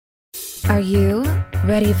Are you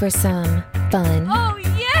ready for some fun? Oh,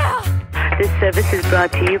 yeah! This service is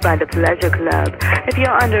brought to you by the Pleasure Club. If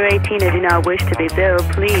you're under 18 and do not wish to be billed,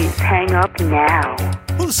 please hang up now.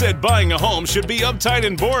 Who said buying a home should be uptight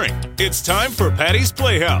and boring? It's time for Patty's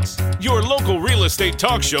Playhouse, your local real estate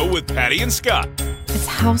talk show with Patty and Scott. It's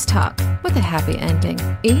house talk with a happy ending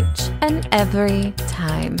each and every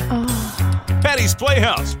time. Patty's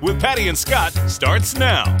Playhouse with Patty and Scott starts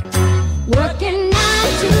now. Working 9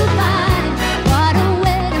 to 5, what a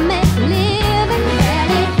way to make a living.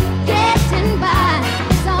 Barely getting by,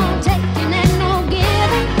 it's all taking and no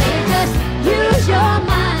giving. They just use your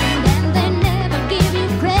mind and they never give you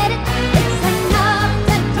credit. It's enough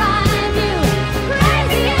to drive you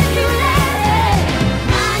crazy if you let it.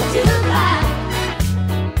 9 to 5.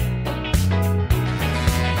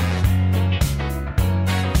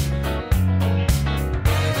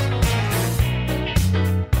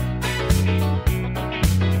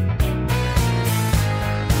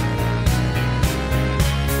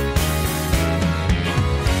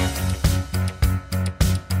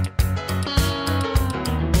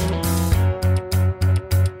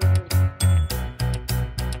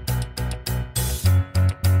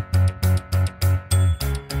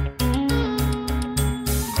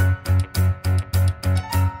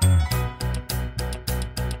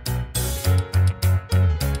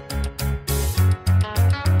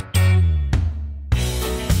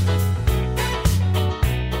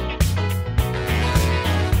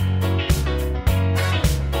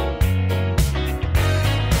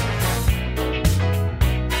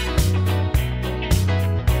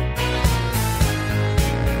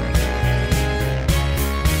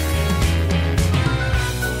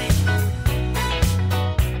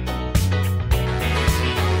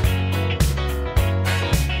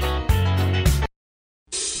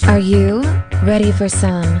 Are you ready for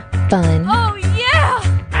some fun? Oh,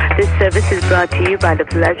 yeah! This service is brought to you by the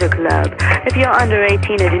Pleasure Club. If you're under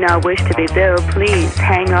 18 and do not wish to be billed, please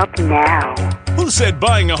hang up now. Who said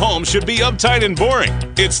buying a home should be uptight and boring?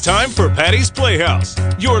 It's time for Patty's Playhouse,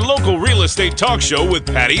 your local real estate talk show with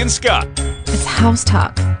Patty and Scott. It's house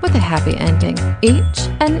talk with a happy ending each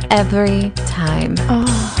and every time.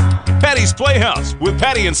 Patty's Playhouse with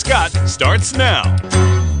Patty and Scott starts now.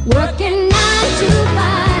 Working 9 to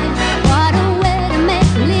 5, what a way to make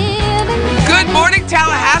a living. Good morning,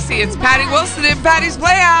 Tallahassee. It's Patty Wilson in Patty's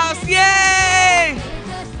Playhouse. Yay!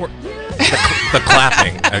 The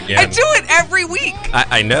clapping again. I do it every week.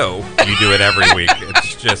 I know you do it every week.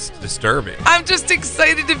 It's just disturbing. I'm just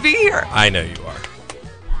excited to be here. I know you are.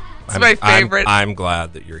 It's my favorite. I'm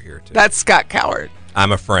glad that you're here too. That's Scott Coward.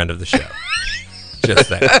 I'm a friend of the show. Just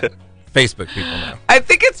that. Facebook people know. I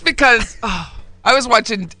think it's because I was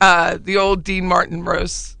watching the old Dean Martin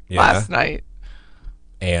roast last night.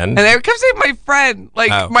 And they kept saying my friend,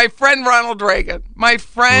 my friend Ronald Reagan, my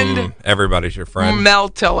friend everybody's your friend. Mel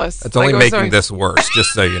Tillis. It's only making this worse,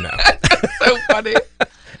 just so you know. So funny.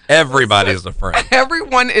 Everybody's a friend.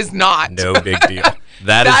 Everyone is not. No big deal.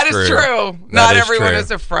 That is true. Not everyone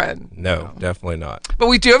is a friend. No, definitely not. But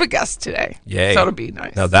we do have a guest today. Yay. So it'll be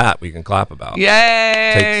nice. Now that we can clap about.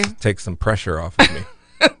 Yay. Take some pressure off of me.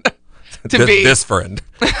 This friend.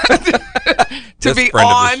 To be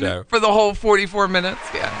on for the whole 44 minutes.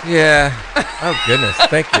 Yeah. Yeah. Oh, goodness.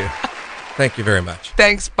 Thank you. Thank you very much.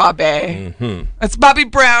 Thanks, Bobby. Mm-hmm. That's Bobby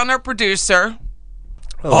Brown, our producer.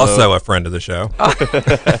 Hello. Also a friend of the show.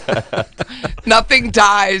 Nothing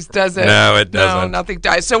dies, does it? No, it doesn't. No, nothing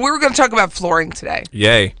dies. So we were going to talk about flooring today.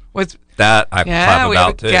 Yay. With that I clap we about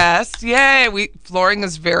have a too. guest. Yay. Flooring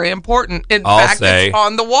is very important. In I'll fact, say it's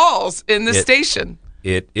on the walls in the station.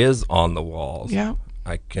 It is on the walls. Yeah.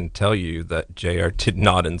 I can tell you that JR did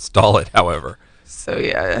not install it, however. So,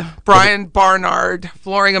 yeah, Brian Barnard,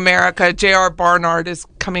 Flooring America. J.R. Barnard is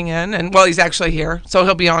coming in, and, well, he's actually here, so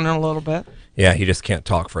he'll be on in a little bit. Yeah, he just can't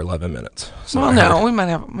talk for 11 minutes. So well, no, we might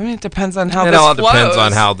have, it depends on how this flows. flows. It all depends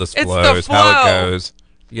on how this flows, how it goes.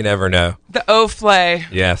 You never know. The O-flay.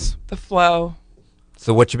 Yes. The flow.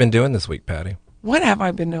 So what you been doing this week, Patty? What have I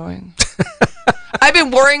been doing? I've been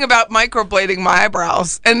worrying about microblading my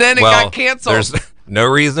eyebrows, and then it got canceled. There's no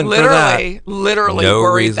reason for that. Literally no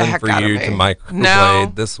worried the heck out of me. No reason for you to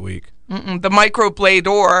microblade this week. The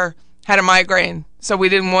microblador had a migraine, so we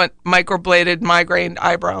didn't want microbladed migraine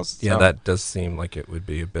eyebrows. Yeah, that does seem like it would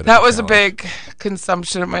be a bit. That was a big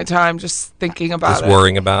consumption of my time, just thinking about it. Just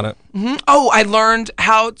worrying about it. Mm-hmm. Oh, I learned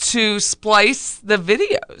how to splice the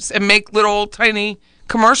videos and make little tiny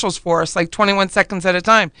commercials for us, like 21 seconds at a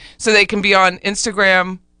time, so they can be on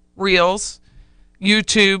Instagram Reels,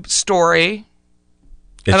 YouTube Story.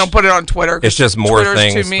 I don't put it on Twitter. It's just more Twitter's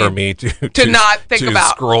things too mean for me to not think to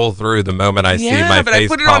about. scroll through the moment I see Yeah, my but face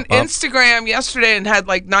I put it pop on up. Instagram yesterday and had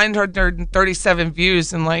like 937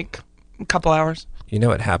 views in like a couple hours. You know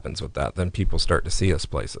what happens with that? Then people start to see us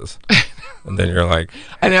places, and then you're like,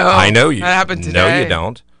 I know. I know you. That happened No, today. you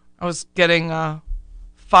don't. I was getting a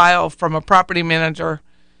file from a property manager,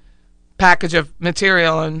 package of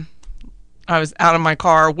material, and I was out of my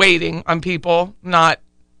car waiting on people, not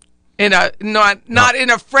in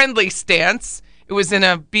a friendly stance. It was in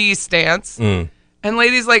a B stance. And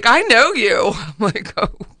lady's like, I know you. I'm like, oh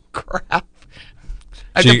crap.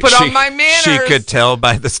 I had to put on my manners. She could tell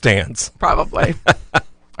by the stance. Probably.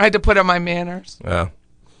 I had to put on my manners. Yeah.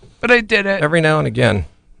 But I did it. Every now and again,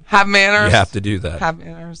 Have manners. you have to do that. Have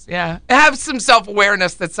manners, yeah. Have some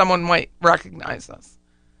self-awareness that someone might recognize us.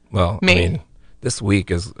 Well, Me. I mean, this week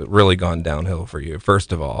has really gone downhill for you.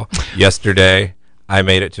 First of all, yesterday I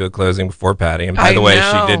made it to a closing before Patty, and by I the way,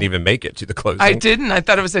 know. she didn't even make it to the closing. I didn't. I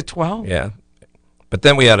thought it was at 12. Yeah. But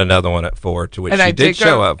then we had another one at 4, to which And she I did go,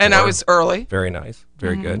 show up and for. I was early. Very nice.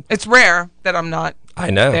 Very good. It's rare that I'm not. I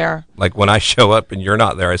know. there. Like when I show up and you're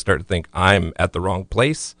not there, I start to think I'm at the wrong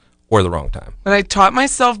place or the wrong time. But I taught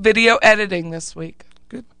myself video editing this week.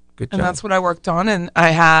 Good. Good job. And that's what I worked on. And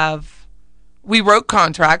we wrote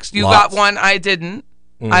contracts. You Lots. got one, I didn't.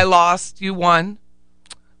 I lost, you won.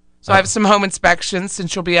 So I have some home inspections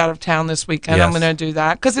since you'll be out of town this weekend. I'm Yes. going to do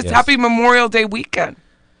that because it's Yes. Happy Memorial Day weekend.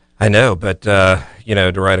 I know, but to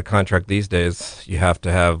write a contract these days, you have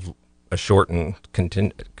to have a shortened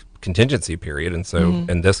contingency period, and so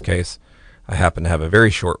in this case, I happen to have a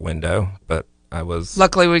very short window. But I was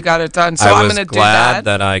Luckily, we got it done. So I I'm was going to do glad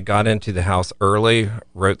that. I got into the house early,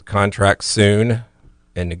 wrote the contract soon,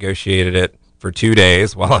 and negotiated it for 2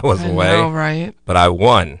 days while I was I away. know, right? But I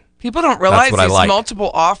won. People don't realize what I these like.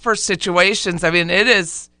 multiple offer situations. I mean,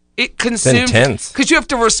 it consumes intense. because you have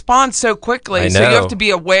to respond so quickly. I So you know. have to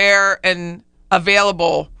be aware and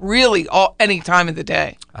available really any time of the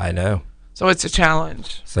day. I know. So it's a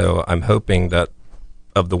challenge. So I'm hoping that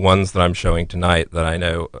of the ones that I'm showing tonight, that I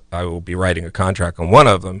know I will be writing a contract on one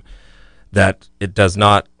of them, that it does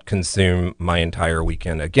not consume my entire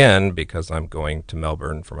weekend again, because I'm going to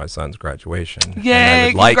Melbourne for my son's graduation. And Yay, I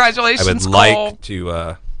would like, congratulations, I would Cole. like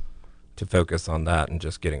to focus on that and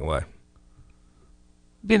just getting away.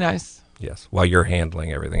 Be nice. Yes, while you're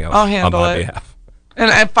handling everything else I'll handle on my it. behalf. And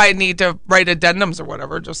if I need to write addendums or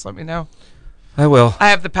whatever, just let me know. I will. I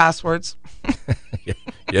have the passwords.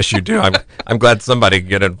 Yes, you do. I'm glad somebody can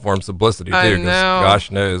get informed simplicity too, I because know. gosh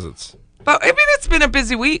knows But I mean, it's been a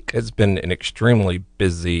busy week. it's been an extremely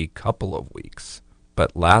busy couple of weeks.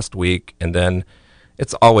 But last week, and then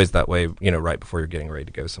it's always that way, right before you're getting ready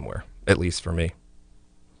to go somewhere. At least for me.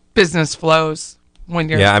 Business flows when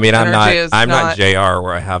you're. Yeah, I mean, I'm energy not is JR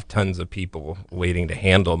where I have tons of people waiting to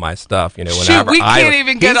handle my stuff. Shoot, Whenever we can't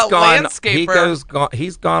even get he's a landscaper.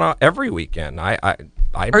 He's gone every weekend.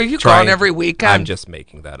 Are you gone every weekend? I'm just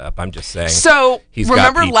making that up. I'm just saying. So He's got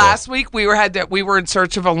remember people. last week we were in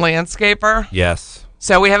search of a landscaper. Yes,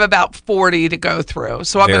 So we have about 40 to go through.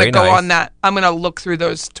 So I'm going Very to go nice. on that. I'm going to look through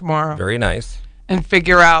those tomorrow very nice. and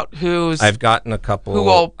figure out I've gotten a couple. who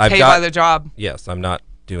will I've pay got- by the job. Yes, I'm not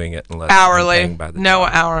doing it unless Hourly. I'm paying by the No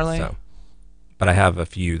job. hourly. So, but I have a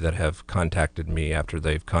few that have contacted me after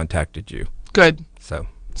they've contacted you. Good. So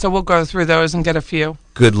So we'll go through those and get a few.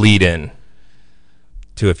 good lead in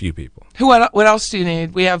to a few people. What else do you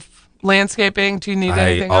need? We have landscaping. Do you need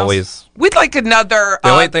anything always- else? We'd like another The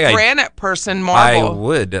only thing granite person, I marble.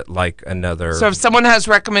 would like another. So if someone has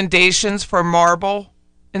recommendations for marble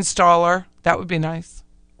installer, that would be nice.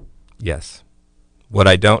 Yes. What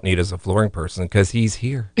I don't need is a flooring person because he's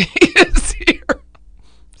here. He is here.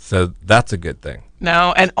 So that's a good thing.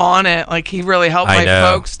 No, and on it. Like he really helped I my know.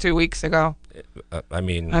 folks 2 weeks ago. I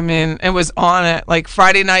mean, It was on it. Like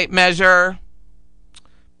Friday night measure.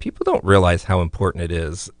 people don't realize how important it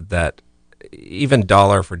is that even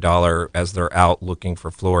dollar for dollar, as they're out looking for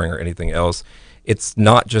flooring or anything else, it's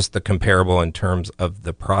not just the comparable in terms of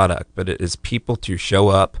the product, but it is people to show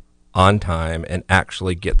up on time and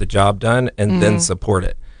actually get the job done and then support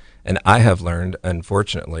it. And I have learned,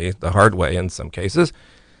 unfortunately, the hard way in some cases,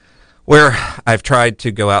 where I've tried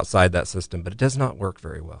to go outside that system, but it does not work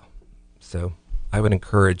very well. So I would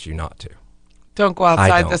encourage you not to. Don't go I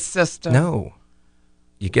outside don't. the system. No.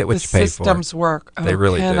 You get what The you pay for. systems work. They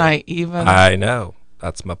really can do. I even? I know.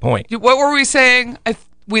 That's my point. What were we saying?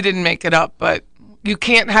 We didn't make it up, but you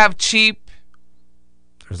can't have cheap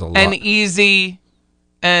There's a lot. and easy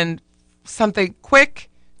and something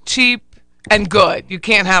quick, cheap, and good. You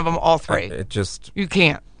can't have them all three. It just, You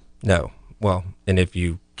can't. no. Well, and if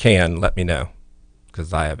you can, let me know,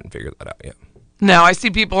 because I haven't figured that out yet. No, I see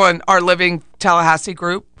people in our Living Tallahassee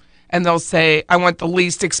group, and they'll say, I want the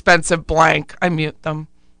least expensive blank. I mute them.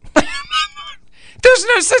 There's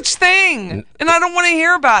no such thing, and I don't want to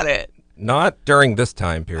hear about it. Not during this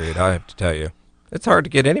time period, I have to tell you. It's hard to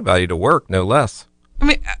get anybody to work, no less. I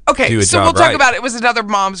mean, okay, Do a so job we'll talk right. about it. It was another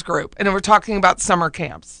mom's group, and we're talking about summer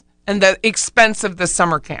camps and the expense of the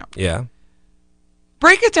summer camp. Yeah.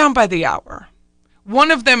 Break it down by the hour.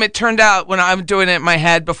 One of them, it turned out, when I'm doing it in my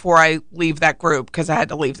head before I leave that group, because I had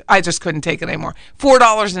to leave, I just couldn't take it anymore.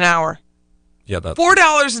 $4 an hour. Yeah, that's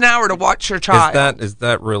 $4 an hour to watch your child. Is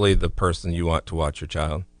that really the person you want to watch your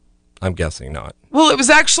child? I'm guessing not. Well, it was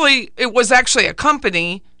actually a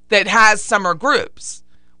company that has summer groups,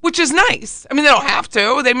 which is nice. I mean, they don't have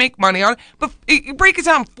to. They make money on it. But you break it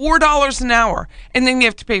down, $4 an hour. And then you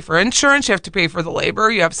have to pay for insurance. You have to pay for the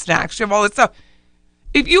labor. You have snacks. You have all that stuff.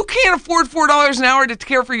 If you can't afford $4 an hour to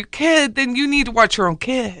care for your kid, then you need to watch your own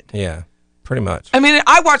kid. Yeah, pretty much. I mean,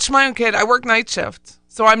 I watch my own kid. I work night shift.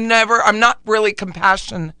 So I'm not really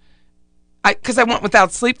compassion. Because I went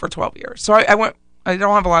without sleep for 12 years. So I don't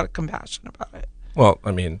have a lot of compassion about it. Well,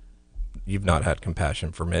 I mean, you've not had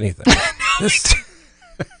compassion for many things.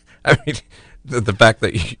 I mean, the fact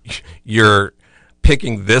that you're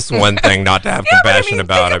picking this one thing not to have compassion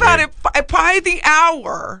about. Think about it. By the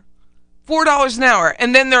hour, $4 an hour,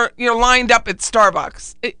 and then you're lined up at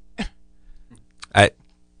Starbucks.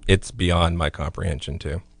 It's beyond my comprehension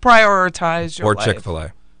too. Prioritize your Or life.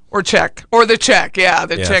 Chick-fil-A. Or check. Or the check. Yeah,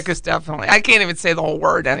 the Yes. check is definitely. I can't even say the whole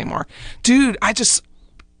word anymore. Dude,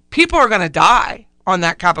 people are going to die on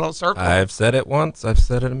that Capitol Circle. I've said it once. I've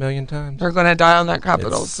said it a million times. They're going to die on that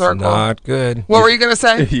Capitol It's Circle. not good. What were you going to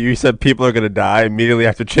say? You said people are going to die immediately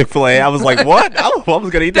after Chick-fil-A. I was like, what? I was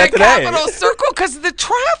going to eat that The today. Capitol Circle, because of the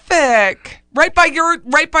traffic. Right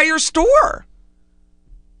by your store.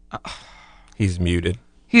 He's muted.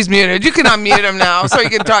 He's muted. You can unmute him now so he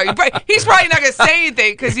can talk. He's probably not going to say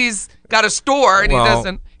anything because he's got a store and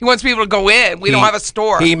Well, he wants people to go in. We don't have a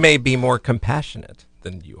store. He may be more compassionate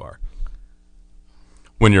than you are.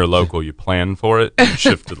 When you're local, you plan for it and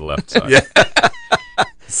shift to the left side.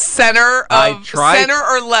 Center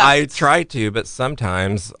or left? I try to, but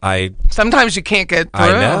sometimes Sometimes you can't get through.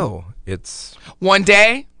 I know. It's One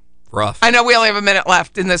day, rough. I know we only have a minute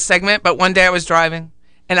left in this segment, but one day I was driving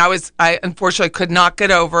and I unfortunately could not get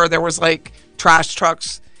over. There was like trash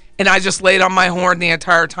trucks and I just laid on my horn the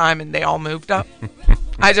entire time and they all moved up.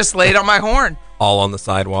 I just laid on my horn. All on the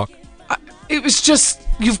sidewalk. It was just,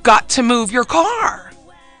 you've got to move your car.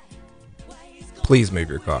 Please move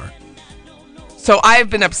your car. So I have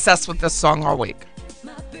been obsessed with this song all week.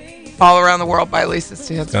 All Around the World by Lisa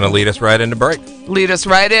Stansfield. Going to lead us right into break. Lead us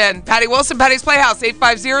right in. Patty Wilson, Patty's Playhouse,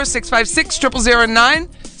 850-656-0009.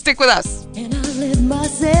 Stick with us. And I let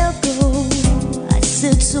myself go. I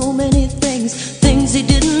said so many things he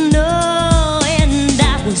didn't know, and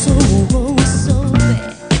I was so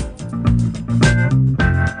bad.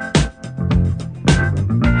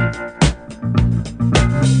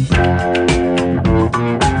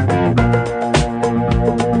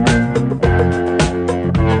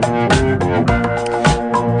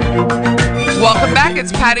 Welcome back.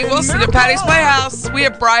 It's Patty Wilson at Patty's Playhouse. We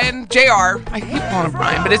have Brian, JR. I keep calling him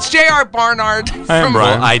Brian, but it's JR Barnard. I am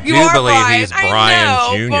Brian. I You do are believe Brian. he's I Brian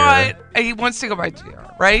know, Jr. But he wants to go by JR,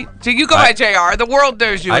 right? So you go by JR. The world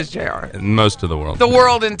knows you as JR. Most of the world. The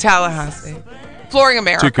world in Tallahassee. Flooring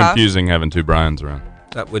America. Too confusing having two Brians around.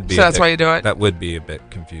 That would be. So that's why you do it? That would be a bit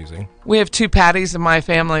confusing. We have two Patties in my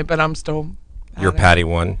family, but I'm still. You're Patty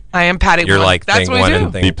one. I am Patty. You're one. like That's thing what one we do.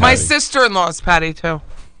 and thing Be two. My Patty. sister-in-law is Patty too.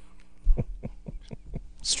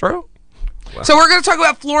 It's true. So we're going to talk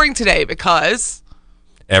about flooring today because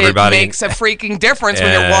Everybody. it makes a freaking difference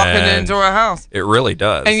when you're walking And- into a house. It really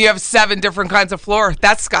does. And you have 7 different kinds of floor.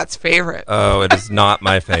 That's Scott's favorite. Oh, it is not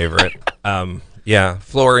my favorite. Yeah,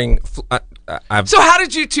 flooring. I've. So how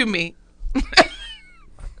did you two meet?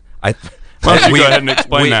 I. Why don't you we- go ahead and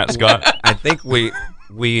explain that, Scott? I think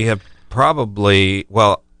we have probably.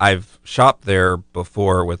 Well, I've shopped there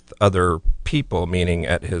before with other people, meaning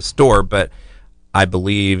at his store, but I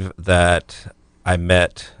believe that I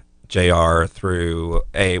met JR through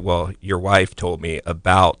your wife told me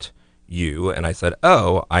about you, and I said,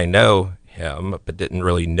 oh, I know him, but didn't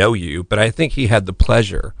really know you, but I think he had the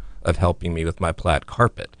pleasure of helping me with my plaid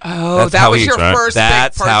carpet. Oh, that was your first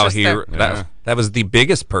That's big how purchase he. there. That was the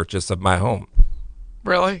biggest purchase of my home.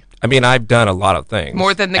 Really? I mean, I've done a lot of things.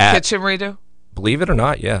 More than the kitchen redo? Believe it or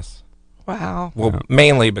not, yes. Wow. Well,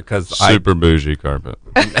 mainly because Super bougie carpet.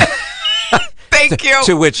 Thank you.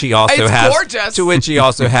 to which he also It's has gorgeous. to which he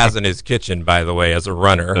also has in his kitchen, by the way, as a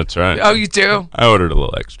runner. That's right. Oh, you do? I ordered a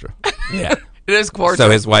little extra. Yeah. It is gorgeous. So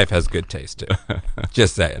his wife has good taste too.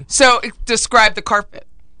 Just saying. So describe the carpet.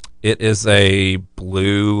 It is a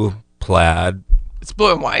blue plaid, It's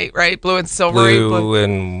blue and white, right? Blue and silvery. blue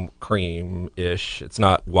and cream-ish. It's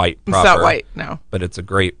not white proper. It's not white, no. But it's a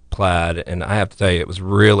great plaid, and I have to tell you, it was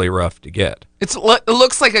really rough to get. It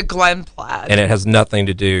looks like a Glen plaid. And it has nothing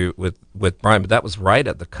to do with Brian, but that was right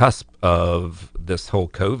at the cusp of this whole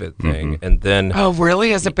COVID thing. And then... Oh,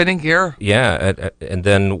 really? Has it been a year? Yeah, and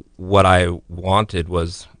then what I wanted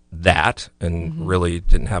was that, and really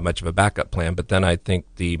didn't have much of a backup plan. But then I think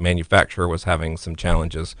the manufacturer was having some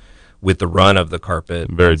challenges with the run of the carpet.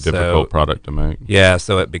 Very difficult product to make. Yeah,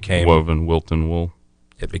 so it became... Woven Wilton wool.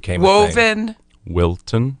 It became a thing.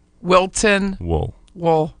 Wilton wool.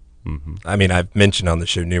 wool. I mean, I've mentioned on the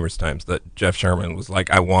show numerous times that Jeff Sherman was like,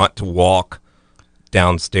 I want to walk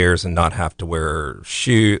downstairs and not have to wear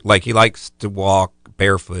shoes. Like, he likes to walk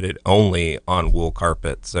barefooted only on wool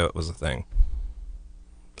carpet, so it was a thing.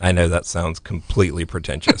 I know that sounds completely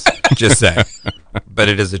pretentious, just saying, but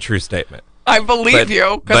it is a true statement. I believe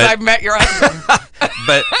you because I've met your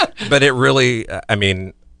husband. but it really, I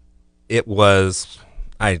mean, it was,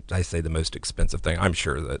 I say the most expensive thing. I'm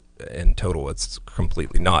sure that in total it's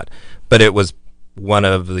completely not, but it was one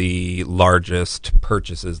of the largest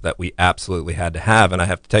purchases that we absolutely had to have. And I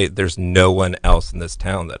have to tell you, there's no one else in this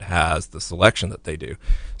town that has the selection that they do.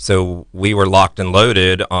 So we were locked and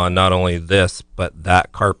loaded on not only this, but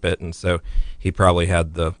that carpet. And so he probably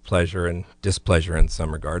had the pleasure and displeasure in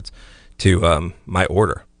some regards to my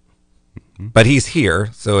order. But he's here,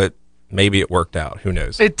 so maybe it worked out. Who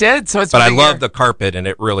knows? It did. So it's. But I love the carpet, and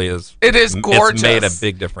it really is. It is gorgeous. It's made a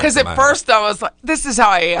big difference. Because at first I was like, "This is how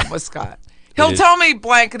I am with Scott." He'll tell me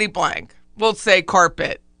blankety blank. We'll say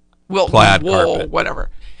carpet, plaid wool, carpet,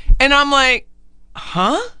 whatever, and I'm like,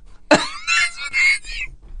 "Huh?"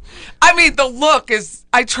 I mean, the look is.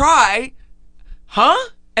 I try, huh?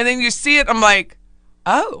 And then you see it. I'm like,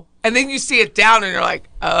 oh. And then you see it down, and you're like,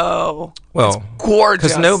 "Oh, well, it's gorgeous."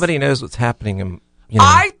 Because nobody knows what's happening. In,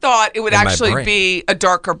 I thought it would actually brain. be a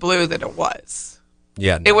darker blue than it was.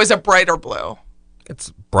 Yeah, it was a brighter blue.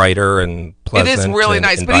 It's brighter and pleasant. It is really and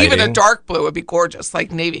nice, inviting. but even a dark blue would be gorgeous,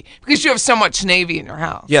 like navy, because you have so much navy in your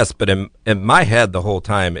house. Yes, but in my head the whole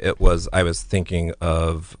time I was thinking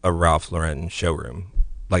of a Ralph Lauren showroom.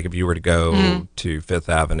 Like if you were to go to Fifth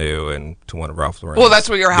Avenue and to one of Ralph Lauren. Well, that's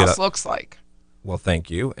what your house looks like. Well, thank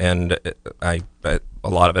you. And but a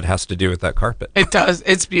lot of it has to do with that carpet. It does.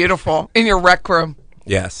 It's beautiful. In your rec room.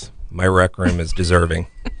 Yes. My rec room is deserving.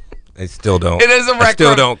 I still don't. It is a rec room. I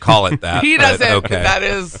still don't call it that. He doesn't. Okay. That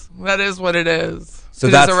is what it is. So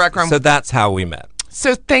it that's is a rec room. So that's how we met.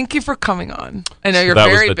 So thank you for coming on. I know you're that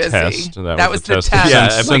very was the busy. Test. That was the test. Yeah,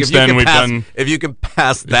 Since then we've done. If you can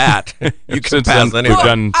pass that, you can Since pass then anything. we've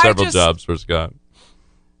done several jobs for Scott.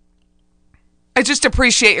 I just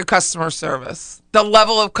appreciate your customer service, the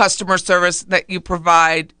level of customer service that you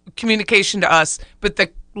provide, communication to us, but the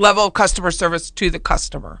level of customer service to the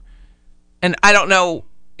customer. And I don't know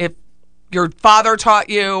if your father taught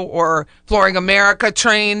you or Flooring America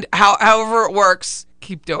trained, however it works,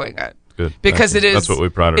 keep doing it. Good. Because that's what we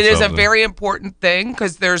pride it is ourselves a in. very important thing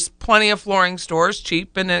because there's plenty of flooring stores,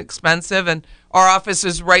 cheap and inexpensive, and our office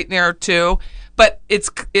is right near too. But it's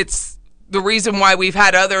the reason why we've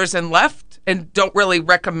had others and left and don't really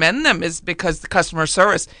recommend them is because the customer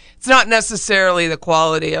service. It's not necessarily the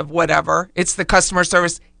quality of whatever. It's the customer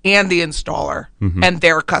service and the installer and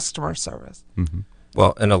their customer service.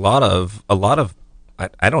 Well, and a lot of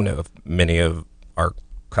I don't know if many of our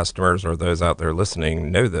customers or those out there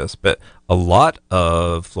listening know this, but a lot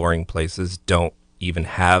of flooring places don't even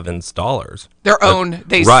have installers. Their own,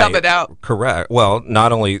 they sub it out. Correct. Well,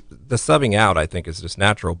 not only the subbing out, I think is just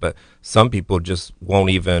natural, but some people just won't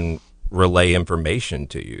even relay information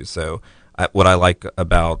to you. So what I like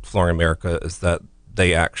about Flooring America is that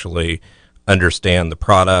they actually understand the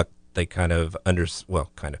product. They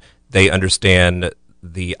they understand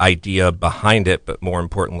the idea behind it, but more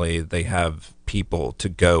importantly, they have people to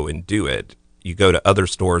go and do it. You go to other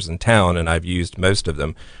stores in town, and I've used most of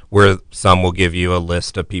them, where some will give you a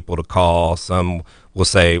list of people to call. Some will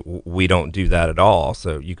say, we don't do that at all,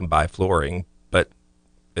 so you can buy flooring. But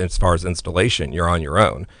as far as installation, you're on your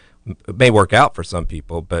own. It may work out for some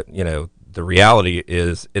people, but, the reality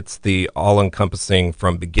is it's the all-encompassing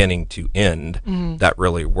from beginning to end that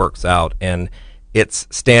really works out. And it's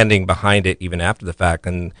standing behind it even after the fact.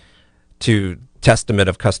 And to testament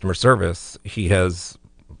of customer service,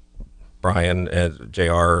 Brian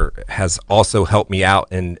JR has also helped me out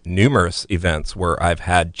in numerous events where I've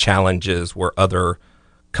had challenges where other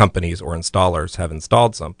companies or installers have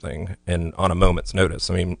installed something and on a moment's notice.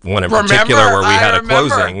 I mean, one in particular where we had a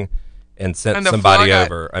closing and sent And the somebody floor got-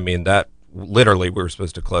 over. I mean, that literally we were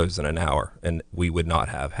supposed to close in an hour, and we would not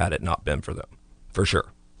have had it not been for them, for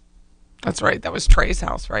sure. That's right. That was Trey's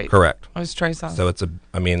house, right? Correct. That was Trey's house. So it's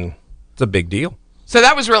a big deal. So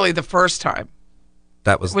that was really the first time.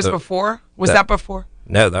 That was Before? Was that before?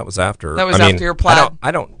 No, that was after. That was after your plaid?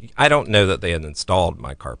 I don't know that they had installed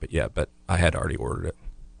my carpet yet, but I had already ordered it.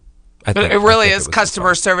 But it really is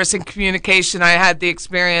customer service and communication. I had the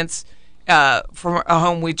experience from a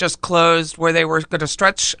home we just closed where they were going to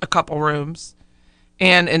stretch a couple rooms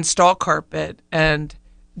and install carpet, and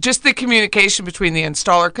just the communication between the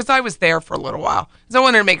installer, because I was there for a little while. Because I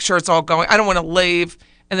wanted to make sure it's all going. I don't want to leave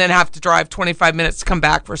and then have to drive 25 minutes to come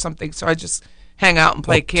back for something, so I just hang out and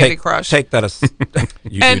play Candy Crush. Take that as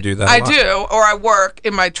you do that. I do, or I work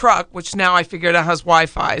in my truck, which now I figured out has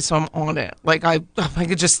Wi-Fi, so I'm on it. Like I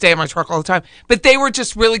could just stay in my truck all the time. But they were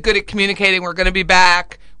just really good at communicating. We're going to be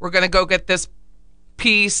back. We're going to go get this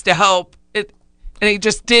piece to help it, and he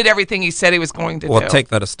just did everything he said he was going to do. Well, take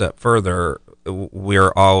that a step further.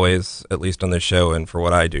 We're always, at least on this show, and for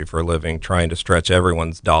what I do for a living, trying to stretch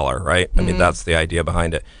everyone's dollar. Right? I mean, that's the idea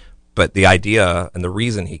behind it. But the idea and the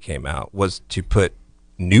reason he came out was to put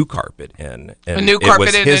new carpet in. And a new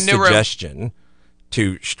carpet in it was his a new suggestion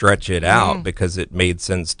to stretch it out because it made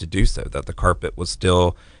sense to do so, that the carpet was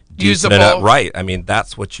still decent usable. enough. Right. I mean,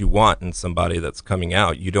 that's what you want in somebody that's coming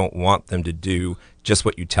out. You don't want them to do just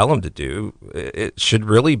what you tell them to do. It should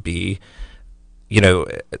really be, you know,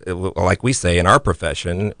 like we say in our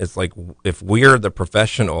profession, it's like, if we're the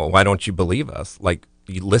professional, why don't you believe us? Like,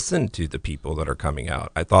 you listen to the people that are coming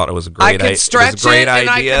out. I thought it was a great idea. I could stretch it, and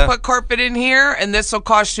I could put carpet in here, and this will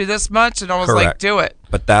cost you this much, and I was like, do it.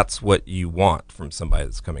 But that's what you want from somebody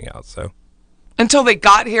that's coming out. So until they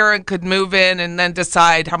got here and could move in and then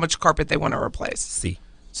decide how much carpet they want to replace. See.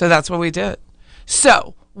 So that's what we did.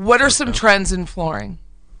 So what are some trends in flooring?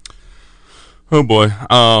 Oh, boy.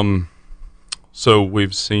 So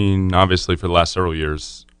we've seen, obviously, for the last several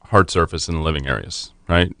years, hard surface in the living areas,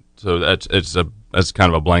 right? So that's kind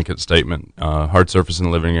of a blanket statement. Hard surface in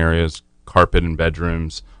the living areas, carpet in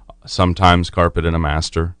bedrooms, sometimes carpet in a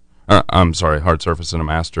master. Hard surface in a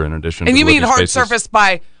master in addition to And you mean living hard spaces. surface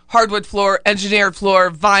by hardwood floor, engineered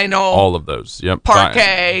floor, vinyl, All of those, yep.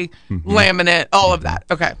 parquet, laminate, all of that.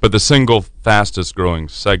 Okay. But the single fastest growing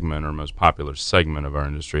segment or most popular segment of our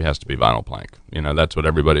industry has to be vinyl plank. You know, that's what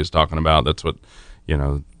everybody's talking about. That's what, you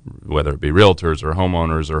know, whether it be realtors or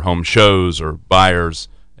homeowners or home shows or buyers,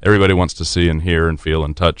 everybody wants to see and hear and feel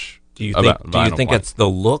and touch. do you about think vinyl plank. it's the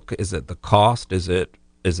look? Is it the cost? Is it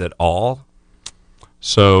all?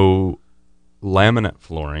 So laminate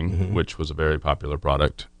flooring, which was a very popular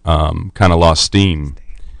product, kind of lost steam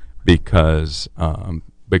because of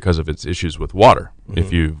its issues with water.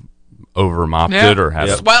 If you over mopped it or had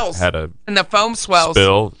swells. had a And the foam swells.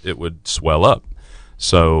 spill, it would swell up.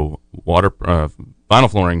 So vinyl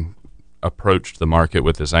flooring approached the market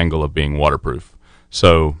with this angle of being waterproof.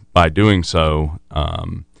 So by doing so,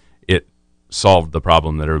 it solved the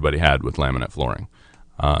problem that everybody had with laminate flooring.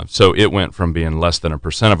 So it went from being less than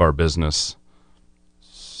 1% of our business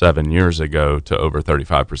 7 years ago to over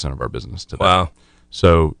 35% of our business today. Wow.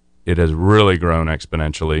 So it has really grown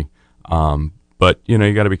exponentially. But, you know,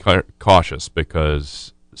 you got to be cautious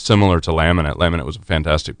because similar to laminate was a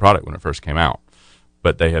fantastic product when it first came out.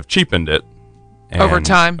 But they have cheapened it. Over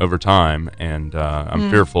time. And I'm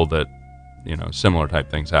fearful that, you know, similar type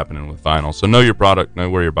things happening with vinyl. So know your product, know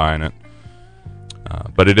where you're buying it.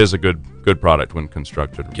 But it is a good product when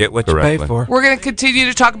constructed. Get what correctly. you pay for. We're going to continue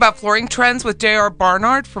to talk about flooring trends with J.R.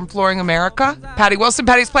 Barnard from Flooring America. Patty Wilson,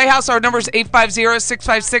 Patty's Playhouse. Our number is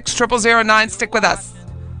 850-656-0009. Stick with us.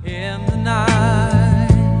 In the night,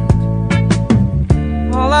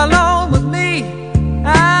 all alone with me,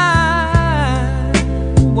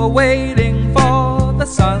 we're waiting for the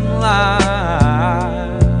sunlight.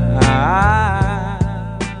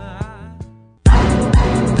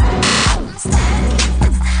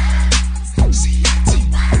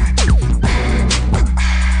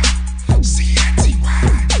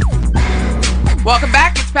 Welcome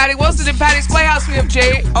back. It's Patty Wilson in Patty's Playhouse. We have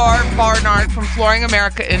J.R. Barnard from Flooring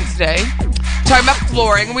America in today. Talking about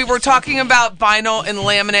flooring. We were talking about vinyl and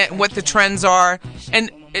laminate and what the trends are. And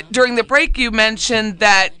during the break, you mentioned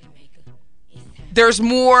that there's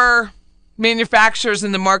more manufacturers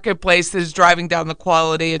in the marketplace that is driving down the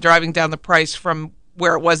quality and driving down the price from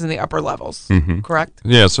where it was in the upper levels. Correct?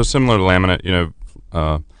 Yeah, so similar to laminate, you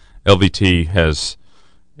know, LVT has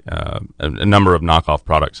a number of knockoff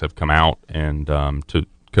products have come out and to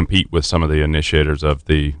compete with some of the initiators of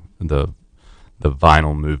the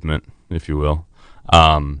vinyl movement, if you will.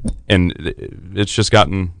 And it's just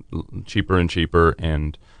gotten cheaper and cheaper.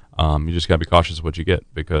 And You just got to be cautious of what you get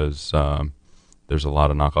because there's a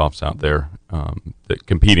lot of knockoffs out there that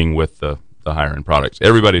competing with the higher end products.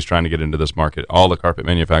 Everybody's trying to get into this market. All the carpet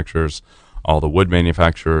manufacturers, all the wood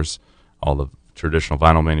manufacturers, all the traditional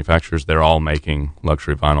vinyl manufacturers, they're all making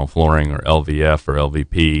luxury vinyl flooring or LVF or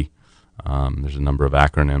LVP. There's a number of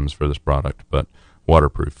acronyms for this product, but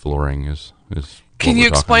waterproof flooring is Can you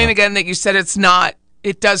explain again that you said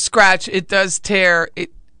it does scratch, it does tear,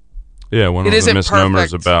 one of the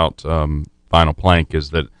misnomers about vinyl plank is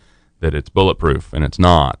that it's bulletproof, and it's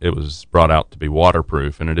not. It was brought out to be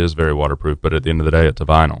waterproof, and it is very waterproof, but at the end of the day, it's a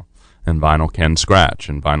vinyl, and vinyl can scratch,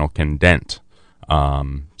 and vinyl can dent.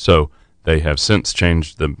 So they have since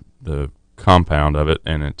changed the compound of it,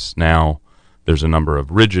 and it's now there's a number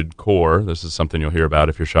of rigid core. This is something you'll hear about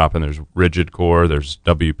if you're shopping. There's rigid core. There's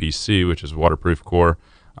WPC, which is waterproof core.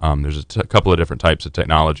 There's a couple of different types of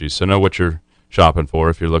technologies. So know what you're shopping for.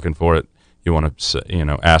 If you're looking for it, you want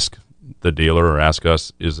to ask the dealer or ask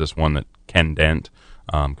us, is this one that can dent?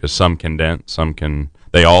 Because some can dent,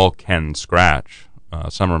 they all can scratch.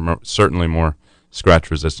 Some are certainly more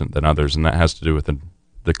scratch resistant than others, and that has to do with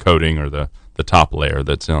the coating or the top layer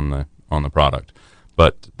that's on the product.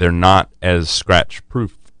 But they're not as scratch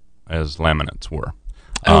proof as laminates were.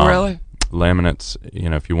 Oh, really? Laminates,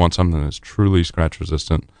 if you want something that's truly scratch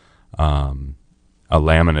resistant, a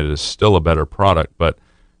laminate is still a better product, but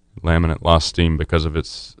laminate lost steam because of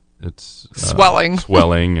its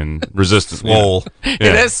swelling and resistance. Swole. Yeah.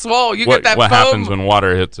 It is swole. You get that what foam. happens when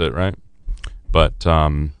water hits it, right? But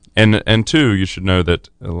and two, you should know that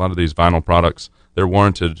a lot of these vinyl products, they're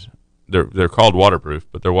warranted. They're called waterproof,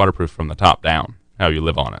 but they're waterproof from the top down. How you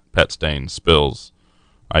live on it, pet stains, spills,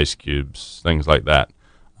 ice cubes, things like that.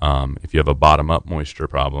 If you have a bottom-up moisture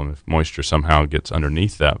problem, if moisture somehow gets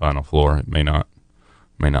underneath that vinyl floor, it may not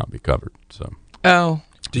be covered. So,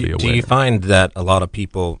 do you find that a lot of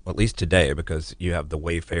people, at least today, because you have the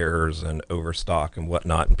Wayfarers and Overstock and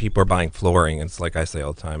whatnot, and people are buying flooring, and it's like I say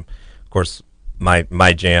all the time. Of course,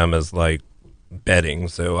 my jam is like bedding,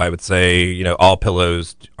 so I would say all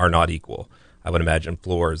pillows are not equal. I would imagine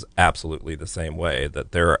floor is absolutely the same way,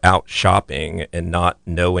 that they're out shopping and not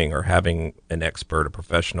knowing or having an expert, a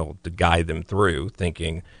professional to guide them through,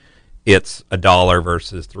 thinking it's $1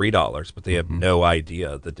 versus $3, but they have no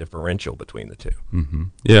idea the differential between the two. Mm-hmm.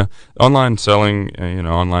 Yeah. Online selling,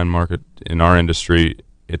 online market in our industry,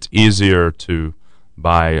 it's easier to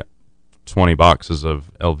buy 20 boxes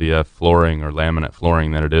of LVF flooring or laminate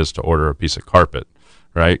flooring than it is to order a piece of carpet.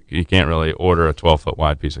 Right? You can't really order a 12-foot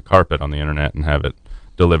wide piece of carpet on the internet and have it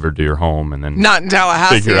delivered to your home and then not in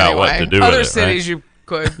Tallahassee figure out what to do with it. Other cities right? you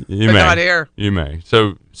could, but not here. You may.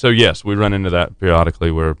 So yes, we run into that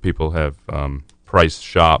periodically where people have price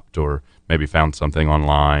shopped or maybe found something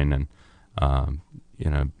online,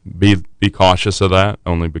 and be cautious of that.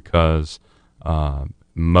 Only because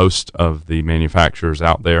most of the manufacturers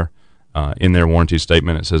out there, in their warranty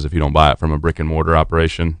statement, it says if you don't buy it from a brick and mortar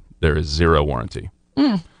operation, there is zero warranty.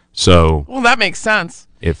 So, well, that makes sense.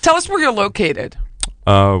 Tell us where you're located.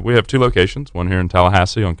 We have two locations, one here in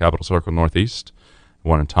Tallahassee on Capitol Circle Northeast,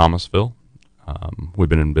 one in Thomasville. We've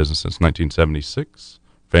been in business since 1976,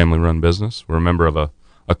 family-run business. We're a member of a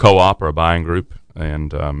co-op or a buying group,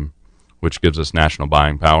 and which gives us national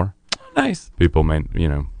buying power. Nice. People may,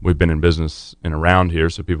 we've been in business and around here,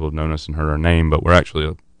 so people have known us and heard our name, but we're actually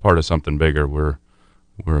a part of something bigger. We're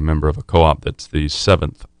a member of a co-op that's the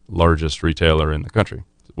 7th largest retailer in the country,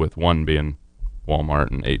 with 1 being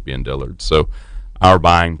Walmart and 8 being Dillard's. So our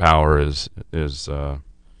buying power is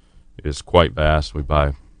quite vast. We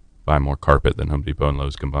buy more carpet than Home Depot and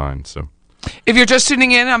Lowe's combined. So if you're just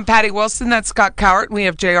tuning in, I'm Patty Wilson. That's Scott Cowart. And we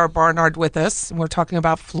have J.R. Barnard with us, and we're talking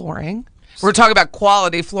about flooring. We're talking about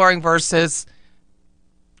quality flooring versus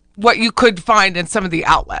what you could find in some of the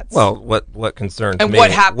outlets. Well, what concerns and me?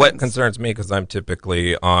 What happens? What concerns me, because I'm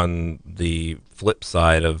typically on the flip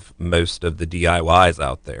side of most of the DIYs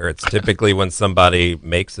out there. It's typically when somebody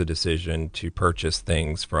makes a decision to purchase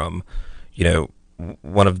things from,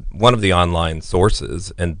 one of the online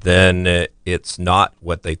sources, and then it's not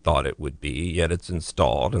what they thought it would be, yet it's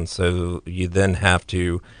installed, and so you then have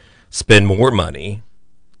to spend more money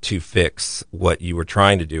to fix what you were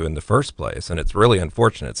trying to do in the first place, and it's really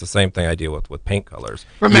unfortunate. It's the same thing I deal with paint colors.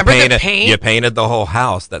 Remember the paint? You painted the whole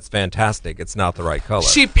house. That's fantastic. It's not the right color.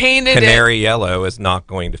 She painted Canary yellow is not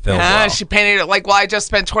going to film well. She painted it like, well, I just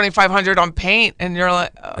spent $2,500 on paint, and you're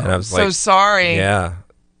like, oh, and I was so sorry. Yeah.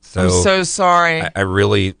 So I'm so sorry. I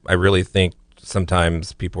really think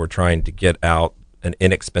sometimes people are trying to get out an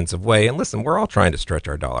inexpensive way. And listen, we're all trying to stretch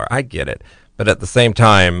our dollar. I get it. But at the same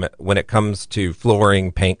time, when it comes to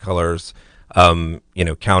flooring, paint colors,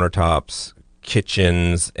 countertops,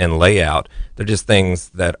 kitchens and layout. They're just things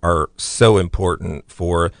that are so important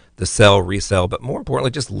for the sell, resell, but more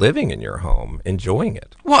importantly, just living in your home, enjoying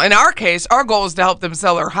it. Well, in our case, our goal is to help them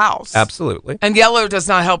sell their house. Absolutely. And yellow does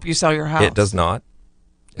not help you sell your house. It does not.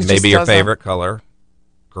 It Maybe just your doesn't. favorite color.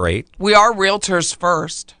 Great. We are realtors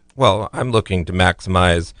first. Well, I'm looking to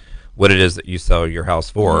maximize what it is that you sell your house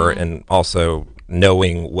for, and also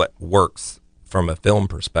knowing what works from a film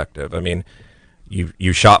perspective. I mean,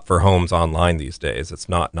 you shop for homes online these days. It's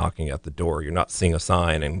not knocking at the door. You're not seeing a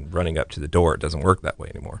sign and running up to the door. It doesn't work that way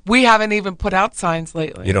anymore. We haven't even put out signs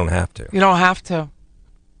lately. You don't have to. You don't have to.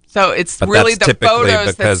 So it's But really that's the typically photos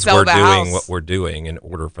that because sell we're the doing house. what we're doing in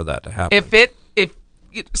order for that to happen.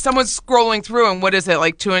 If someone's scrolling through, and what is it,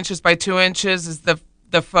 like 2 inches by 2 inches is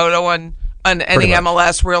the photo on any Pretty much.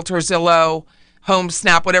 MLS, Realtor, Zillow, Home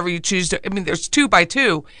Snap, whatever you choose to. I mean, there's 2 by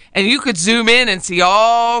 2, and you could zoom in and see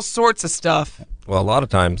all sorts of stuff. Well, a lot of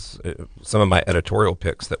times, some of my editorial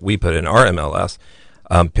picks that we put in our MLS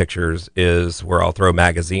pictures is where I'll throw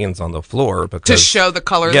magazines on the floor because To show the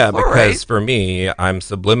color of yeah, the floor, because right? for me, I'm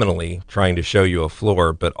subliminally trying to show you a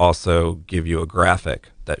floor, but also give you a graphic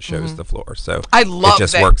that shows the floor. So I love it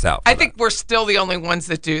just that. works out. I think we're still the only ones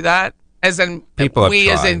that do that, as in People have we,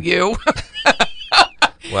 as in tried. you.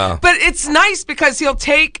 Wow. But it's nice because he'll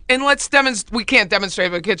take, and let's demonstrate, we can't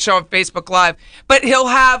demonstrate, but we could show on Facebook Live, but he'll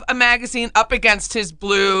have a magazine up against his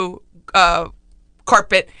blue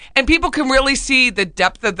carpet, and people can really see the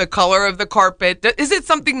depth of the color of the carpet. Is it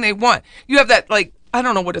something they want? You have that, like, I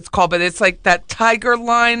don't know what it's called, but it's like that tiger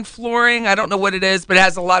line flooring. I don't know what it is, but it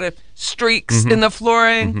has a lot of streaks in the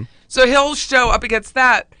flooring. So he'll show up against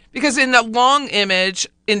that because in the long image,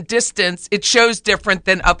 in distance, it shows different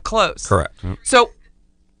than up close. Correct. So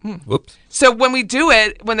Whoops. So when we do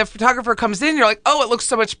it, when the photographer comes in, you're like, oh, it looks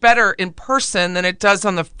so much better in person than it does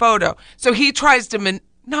on the photo. So he tries to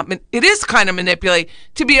it is kind of manipulate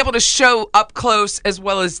to be able to show up close as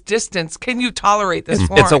well as distance. Can you tolerate this?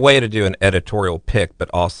 It's a way to do an editorial pick, but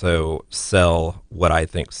also sell what I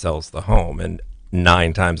think sells the home. And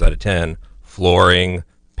 9 times out of 10, flooring,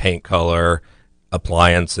 paint color,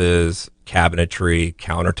 appliances, cabinetry,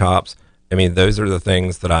 countertops. I mean, those are the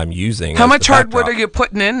things that I'm using. How as much the hardwood backdrop. are you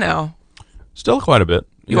putting in now? Still quite a bit.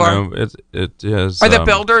 You are? know, it is. Are the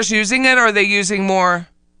builders using it, or are they using more?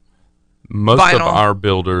 Most vinyl? of our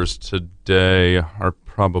builders today are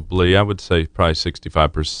probably, I would say, probably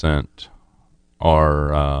 65%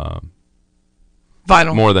 are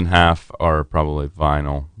Vinyl. More than half are probably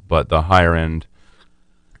vinyl, but the higher end,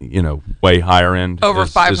 way higher end, Over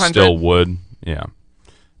is 500? still wood. Yeah,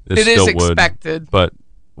 It is still wood, expected. but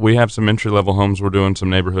we have some entry level homes. We're doing some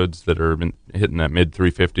neighborhoods that are hitting that mid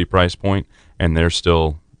 350 price point, and they're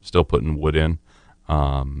still putting wood in.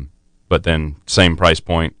 But then same price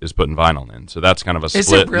point is putting vinyl in. So that's kind of a Is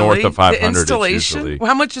split. it really? North of 500 The installation? it's usually.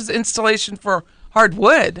 How much is installation for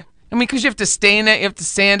hardwood? I mean, because you have to stain it, you have to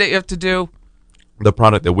sand it, you have to do. The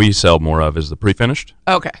product that we sell more of is the pre-finished.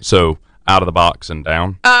 Okay. So out of the box and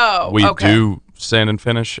down. Oh, we okay. do sand and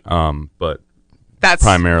finish, but That's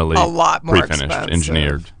primarily a lot more pre-finished,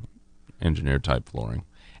 expensive. engineered type flooring.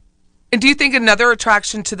 And do you think another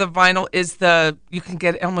attraction to the vinyl is you can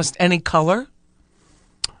get almost any color?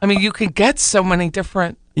 I mean, you can get so many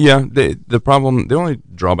different. Yeah, the problem, the only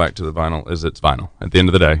drawback to the vinyl is it's vinyl. At the end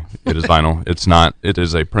of the day, it is vinyl. It's not. It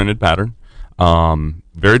is a printed pattern,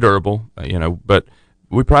 very durable. But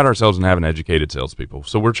we pride ourselves in having educated salespeople.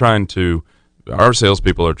 So our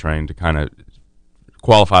salespeople are trained to kind of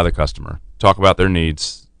qualify the customer, talk about their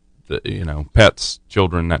needs, pets,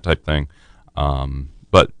 children, that type of thing.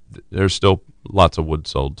 But there's still lots of wood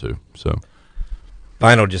sold too. So.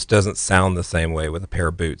 Vinyl just doesn't sound the same way with a pair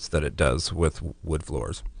of boots that it does with wood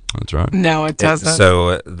floors. That's right. No, it doesn't.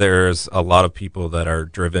 So there's a lot of people that are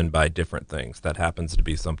driven by different things. That happens to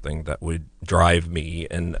be something that would drive me,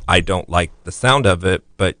 and I don't like the sound of it,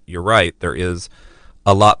 but you're right. There is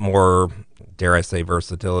a lot more, dare I say,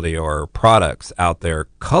 versatility or products out there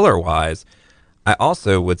color-wise. I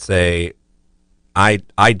also would say I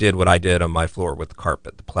did what I did on my floor with the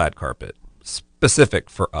carpet, the plaid carpet. Specific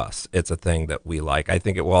for us. It's a thing that we like. I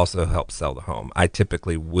think it will also help sell the home. I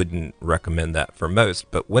typically wouldn't recommend that for most,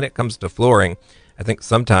 but when it comes to flooring, I think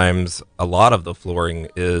sometimes a lot of the flooring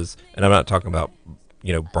is, and I'm not talking about,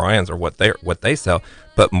 Brian's or what they sell,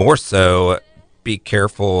 but more so be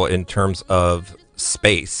careful in terms of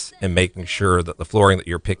space and making sure that the flooring that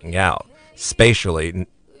you're picking out spatially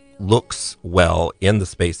looks well in the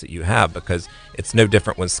space that you have, because it's no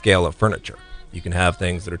different with scale of furniture. You can have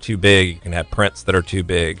things that are too big. You can have prints that are too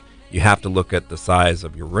big. You have to look at the size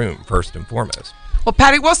of your room first and foremost. Well,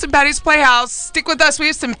 Patty Wilson, Patty's Playhouse. Stick with us. We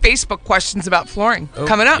have some Facebook questions about flooring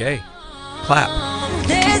coming up. Yay. Clap.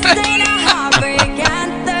 This ain't a heartbreak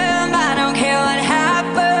anthem. I don't care what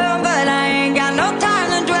happened, but I ain't got no time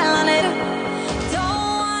to dwell on it.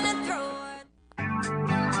 Don't wanna throw it.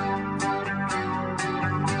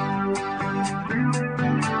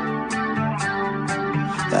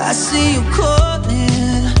 I see you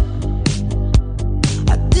calling.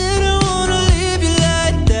 I didn't wanna leave you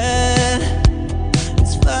like that.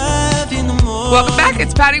 It's 5 in the morning. Welcome back.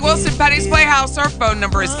 It's Patty Wilson, Patty's Playhouse. Our phone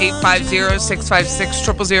number is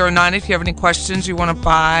 850-656-0009. If you have any questions, you want to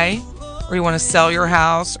buy, or you want to sell your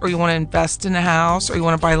house, or you want to invest in a house, or you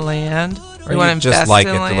want to buy land, or you want to just invest like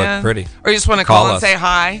in it land, to look pretty. or you just want to Call call and us. say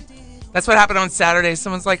hi. That's what happened on Saturday.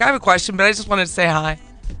 Someone's like, I have a question, but I just wanted to say hi.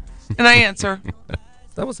 And I answer.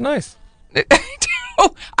 That was nice.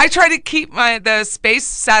 I try to keep the space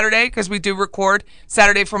Saturday, because we do record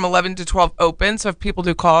Saturday from 11 to 12 open. So if people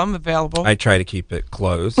do call, I'm available. I try to keep it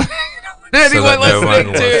closed. Anyone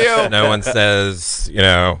listening to you. No one says,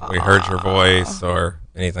 we heard your voice or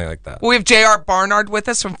anything like that. We have J.R. Barnard with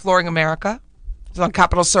us from Flooring America. He's on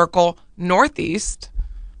Capitol Circle Northeast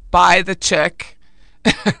by the Chick.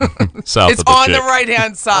 South It's of the on Chick. the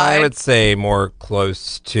right-hand side. I would say more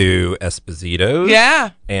close to Esposito's. Yeah.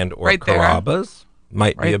 And or Right there. Carrabba's.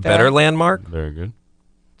 Might be Right a better there. landmark. Very good.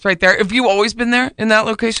 It's right there. Have you always been there in that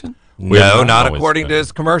location? We have No, not not always according to been.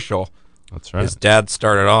 his commercial. That's right. His dad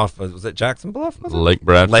started off, was it Jackson Bluff? Was it? Lake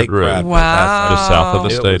Bradford Lake Road. Bradford. Wow. Just south of the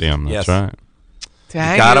It was- stadium. That's yes. right.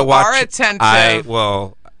 Dang, You gotta you watch. are attentive.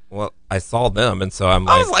 I saw them, and so I'm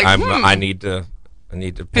I like, was like, I need to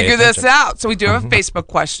pay Figure this attention. out. So we do have a Facebook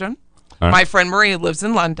question. All right. My friend Marie lives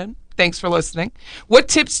in London. Thanks for listening. What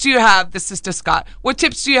tips do you have? This is to Scott. What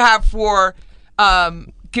tips do you have for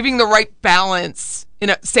giving the right balance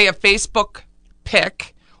in, say, a Facebook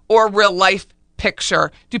pic or real life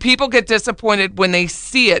picture? Do people get disappointed when they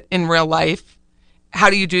see it in real life? How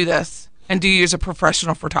do you do this? And do you use a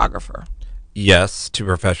professional photographer? Yes, to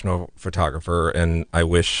professional photographer, and I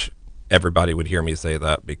wish everybody would hear me say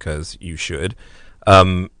that, because you should.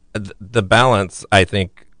 The balance, I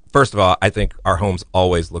think, first of all, I think our homes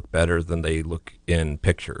always look better than they look in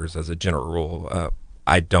pictures as a general rule.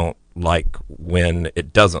 I don't like when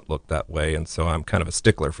it doesn't look that way, and so I'm kind of a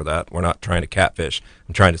stickler for that. We're not trying to catfish.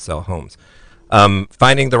 I'm trying to sell homes.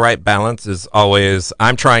 Finding the right balance is always,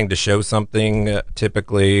 I'm trying to show something,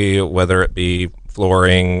 typically, whether it be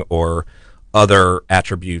flooring or other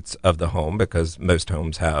attributes of the home, because most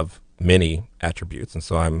homes have many attributes, and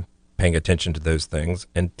so I'm paying attention to those things.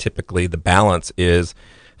 And typically the balance is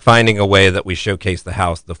finding a way that we showcase the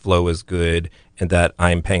house, the flow is good, and that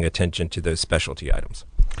I'm paying attention to those specialty items.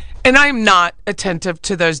 And I'm not attentive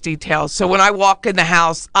to those details. So when I walk in the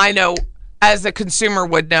house, I know, as a consumer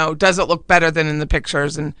would know, does it look better than in the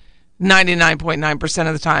pictures? And 99.9%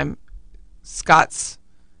 of the time, Scott's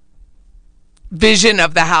vision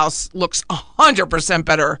of the house looks 100%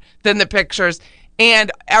 better than the pictures,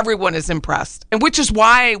 and everyone is impressed. And which is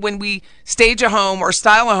why when we stage a home or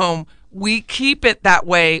style a home, we keep it that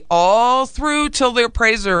way all through till the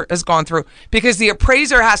appraiser has gone through, because the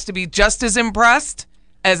appraiser has to be just as impressed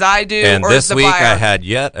as I do, And or this as the week buyer. I had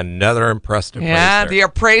yet another impressed appraiser. Yeah, the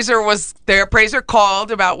appraiser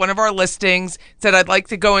called about one of our listings, said, I'd like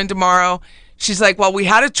to go in tomorrow. She's like, well, we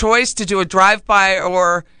had a choice to do a drive-by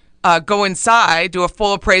or go inside, do a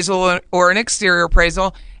full appraisal or an exterior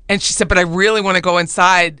appraisal. And she said, but I really want to go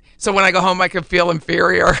inside, so when I go home I can feel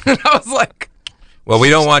inferior. And I was like, Well,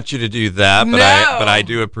 we don't want you to do that, but No. but I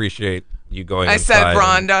do appreciate you going I inside said,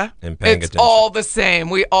 Rhonda, and paying it's attention. all the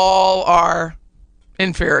same. We all are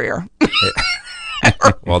inferior.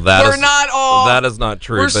 Well, that We're is- not all. that is not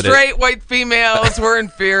true. We're but straight white females. We're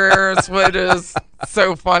inferiors. It is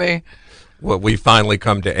so funny. Well, we finally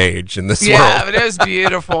come to age in this Yeah, world. but it was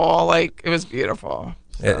beautiful. Like, it was beautiful.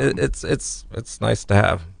 It's nice to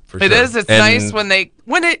have. For It sure. is. It's And nice when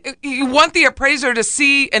you want the appraiser to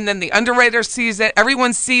see, and then the underwriter sees it.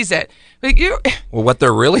 Everyone sees it. But Well, what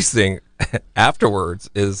they're really seeing afterwards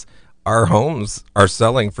is our homes are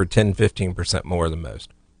selling for 10-15% more than most.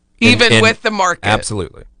 even with the market,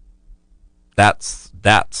 Absolutely. That's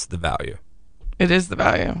the value. it is the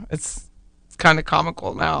value. It's kind of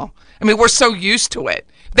comical now. I mean, we're so used to it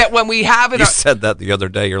that when we have it, You said that the other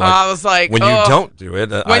day. You're like, I was like, when oh. you don't do it.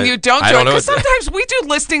 when you don't do it, because know what- sometimes we do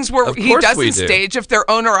listings where Of he course we doesn't do. stage if they're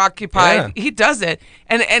owner occupied. Yeah. He does it,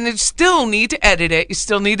 and you still need to edit it. You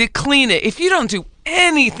still need to clean it. If you don't do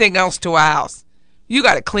anything else to a house, you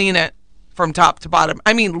got to clean it from top to bottom.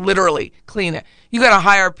 I mean, literally clean it. You got to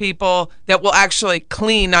hire people that will actually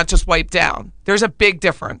clean, not just wipe down. There's a big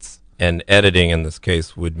difference. And editing in this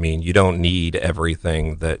case would mean you don't need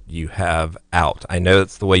everything that you have out. I know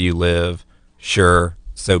it's the way you live, sure,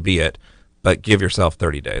 so be it. but give yourself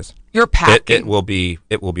 30 days. You're packing. It will be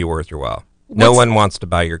worth your while. No one wants to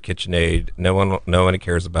buy your KitchenAid. No one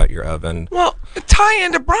cares about your oven. Well, tie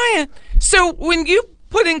into Brian. So when you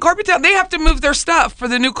put in carpet down, they have to move their stuff for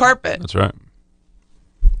the new carpet. That's right.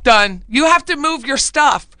 Done. You have to move your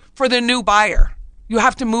stuff for the new buyer. You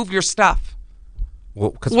have to move your stuff.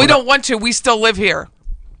 Well, 'cause We don't want to. We still live here.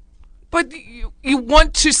 But you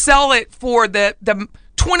want to sell it for the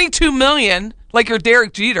 $22 million, like your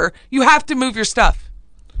Derek Jeter. You have to move your stuff.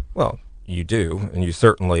 Well, you do, and you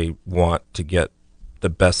certainly want to get the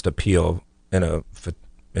best appeal in a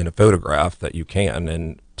photograph that you can.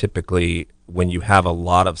 And typically, when you have a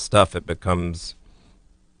lot of stuff, it becomes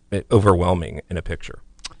overwhelming in a picture.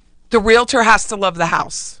 The realtor has to love the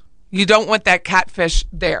house. You don't want that catfish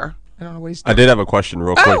there. I don't know what he's doing. I did have a question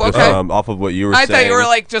real quick, okay. just, off of what you were I saying. thought you were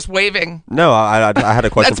like just waving. No, I had a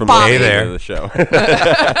question That's from Bobby. the Hey beginning of the show.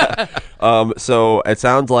 So it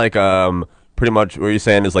sounds like pretty much what you're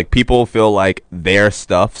saying is like people feel like their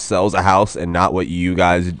stuff sells a house and not what you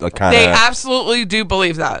guys kind of. They absolutely do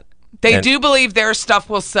believe that. They do believe their stuff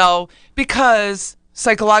will sell because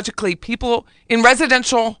psychologically, people in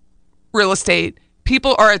residential real estate,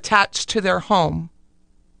 people are attached to their home.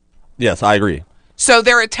 Yes, I agree. So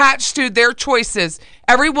they're attached to their choices.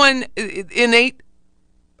 Everyone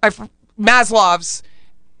Maslow's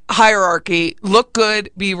hierarchy, look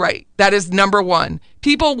good, be right. That is number one.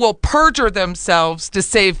 People will perjure themselves to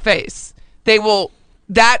save face.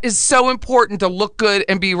 That is so important to look good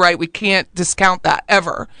and be right. We can't discount that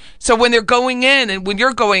ever. So when they're going in and when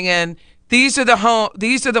you're going in, these are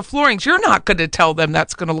the floorings. You're not going to tell them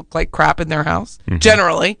that's going to look like crap in their house,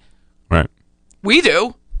 generally. Right. We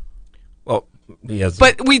do. Well, yes,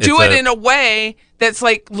 but we do it in a way that's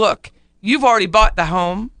like, look, you've already bought the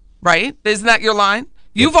home, right? Isn't that your line?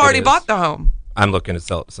 You've already bought the home. I'm looking to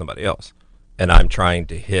sell it to somebody else, and I'm trying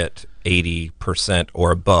to hit 80%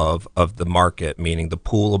 or above of the market, meaning the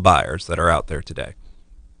pool of buyers that are out there today.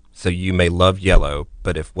 So you may love yellow,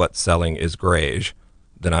 but if what's selling is grayish,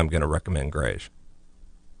 then I'm going to recommend grayish.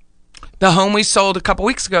 The home we sold a couple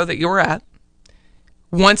weeks ago that you were at,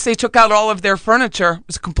 once they took out all of their furniture, it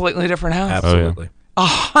was a completely different house. Absolutely.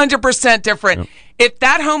 100% different. Yep. If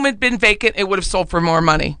that home had been vacant, it would have sold for more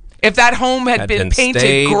money. If that home had been painted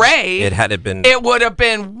staged, gray, it would have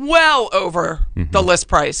been well over the list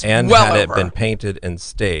price. And well had over. it been painted and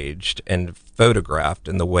staged and photographed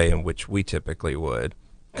in the way in which we typically would,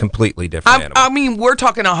 completely different animal. I mean, we're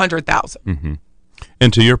talking 100,000. Mm-hmm.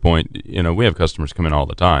 And to your point, we have customers come in all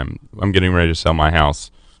the time. I'm getting ready to sell my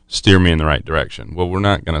house. Steer me in the right direction. Well, we're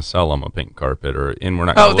not going to sell them a pink carpet, and we're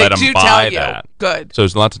not going to let them buy that. Good. So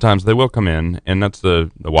there's lots of times they will come in, and that's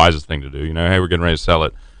the wisest thing to do. Hey, we're getting ready to sell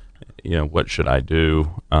it. What should I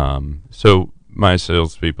do? So my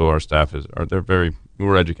salespeople, our staff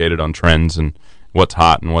we're educated on trends and what's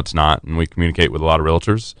hot and what's not, and we communicate with a lot of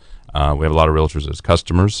realtors. We have a lot of realtors as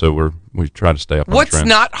customers, so we try to stay up on trends. What's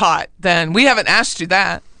not hot then? We haven't asked you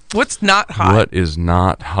that. What's not hot? What is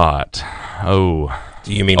not hot? Oh.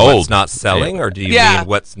 Do you mean what's not selling, or do you mean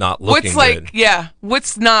what's not looking good?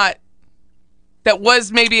 What's not that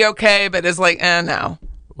was maybe okay, but is like, no.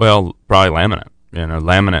 Well, probably laminate.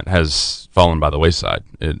 Laminate has fallen by the wayside.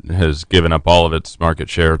 It has given up all of its market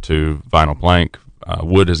share to vinyl plank.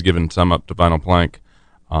 Wood has given some up to vinyl plank.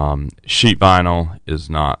 Sheet vinyl is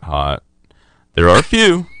not hot. There are a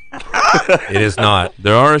few. It is not.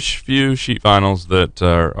 There are a few sheet vinyls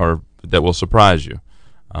that will surprise you.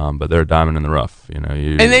 But they're a diamond in the rough, and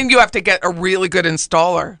then you have to get a really good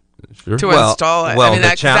installer to install it. Well,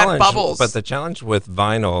 that bubbles. But the challenge with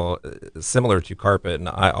vinyl, similar to carpet, and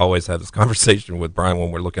I always have this conversation with Brian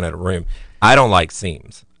when we're looking at a room. I don't like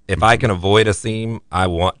seams. If I can avoid a seam, I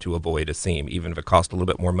want to avoid a seam, even if it costs a little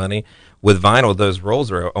bit more money. With vinyl, those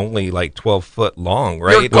rolls are only like 12 foot long,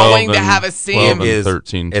 right? You're going to have a seam. 12 and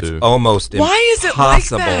 13 it's almost Why is it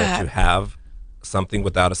impossible like that? to have something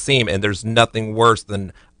without a seam, and there's nothing worse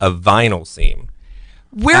than a vinyl seam.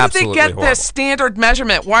 Where do they get the standard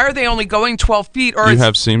measurement? Why are they only going 12 feet? Or you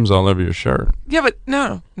have seams all over your shirt. Yeah, but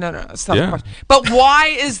no. That's not the question. But why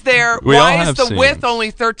is there? Why is the width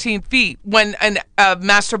only 13 feet when a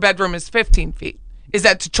master bedroom is 15 feet? Is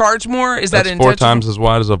that to charge more? Is that intentional? 4 times as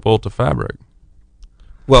wide as a bolt of fabric.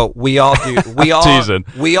 Well, we all do. We all teasing.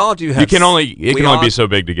 We all do have. It can only be so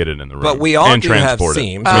big to get it in the room. But we all and do transport have it.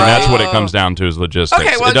 seams. I mean, that's what it comes down to is logistics.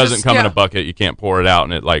 Okay, well, it doesn't come in a bucket. You can't pour it out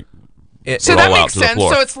and it so roll that out makes to the sense.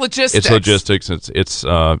 floor. So it's logistics. It's logistics.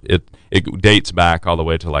 it dates back all the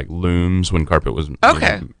way to like looms when carpet was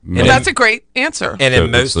Okay. made. That's a great answer. And So in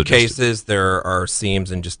it's most logistics. cases, there are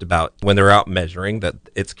seams in just about when they're out measuring that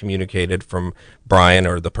it's communicated from Brian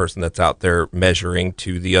or the person that's out there measuring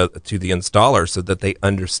to the installer so that they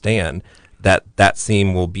understand that that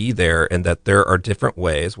seam will be there and that there are different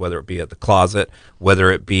ways, whether it be at the closet,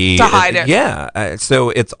 whether it be To hide it. Yeah, so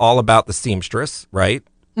it's all about the seamstress, right?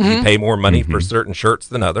 You pay more money for certain shirts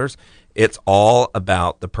than others. It's all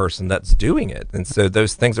about the person that's doing it. And so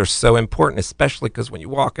those things are so important, especially because when you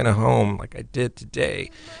walk in a home like I did today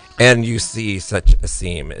and you see such a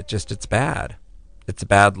seam, it's bad. It's a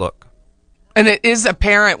bad look. And it is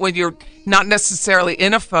apparent when you're not necessarily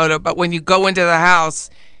in a photo, but when you go into the house,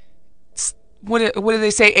 what do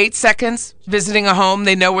they say, 8 seconds visiting a home,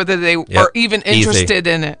 they know whether they are even Easy. interested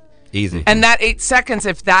in it. Easy. And that 8 seconds,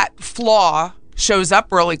 if that flaw shows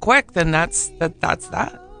up really quick, then that's that.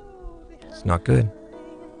 It's not good.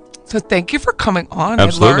 So thank you for coming on.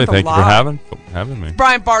 Absolutely. I learned Thank a you for lot. having me.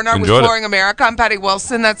 Brian Barnard with Enjoyed it. Flooring America. I'm Patty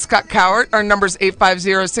Wilson. That's Scott Cowart. Our number's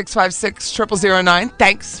 850-656-0009.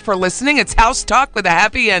 Thanks for listening. It's House Talk with a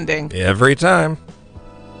happy ending. Every time.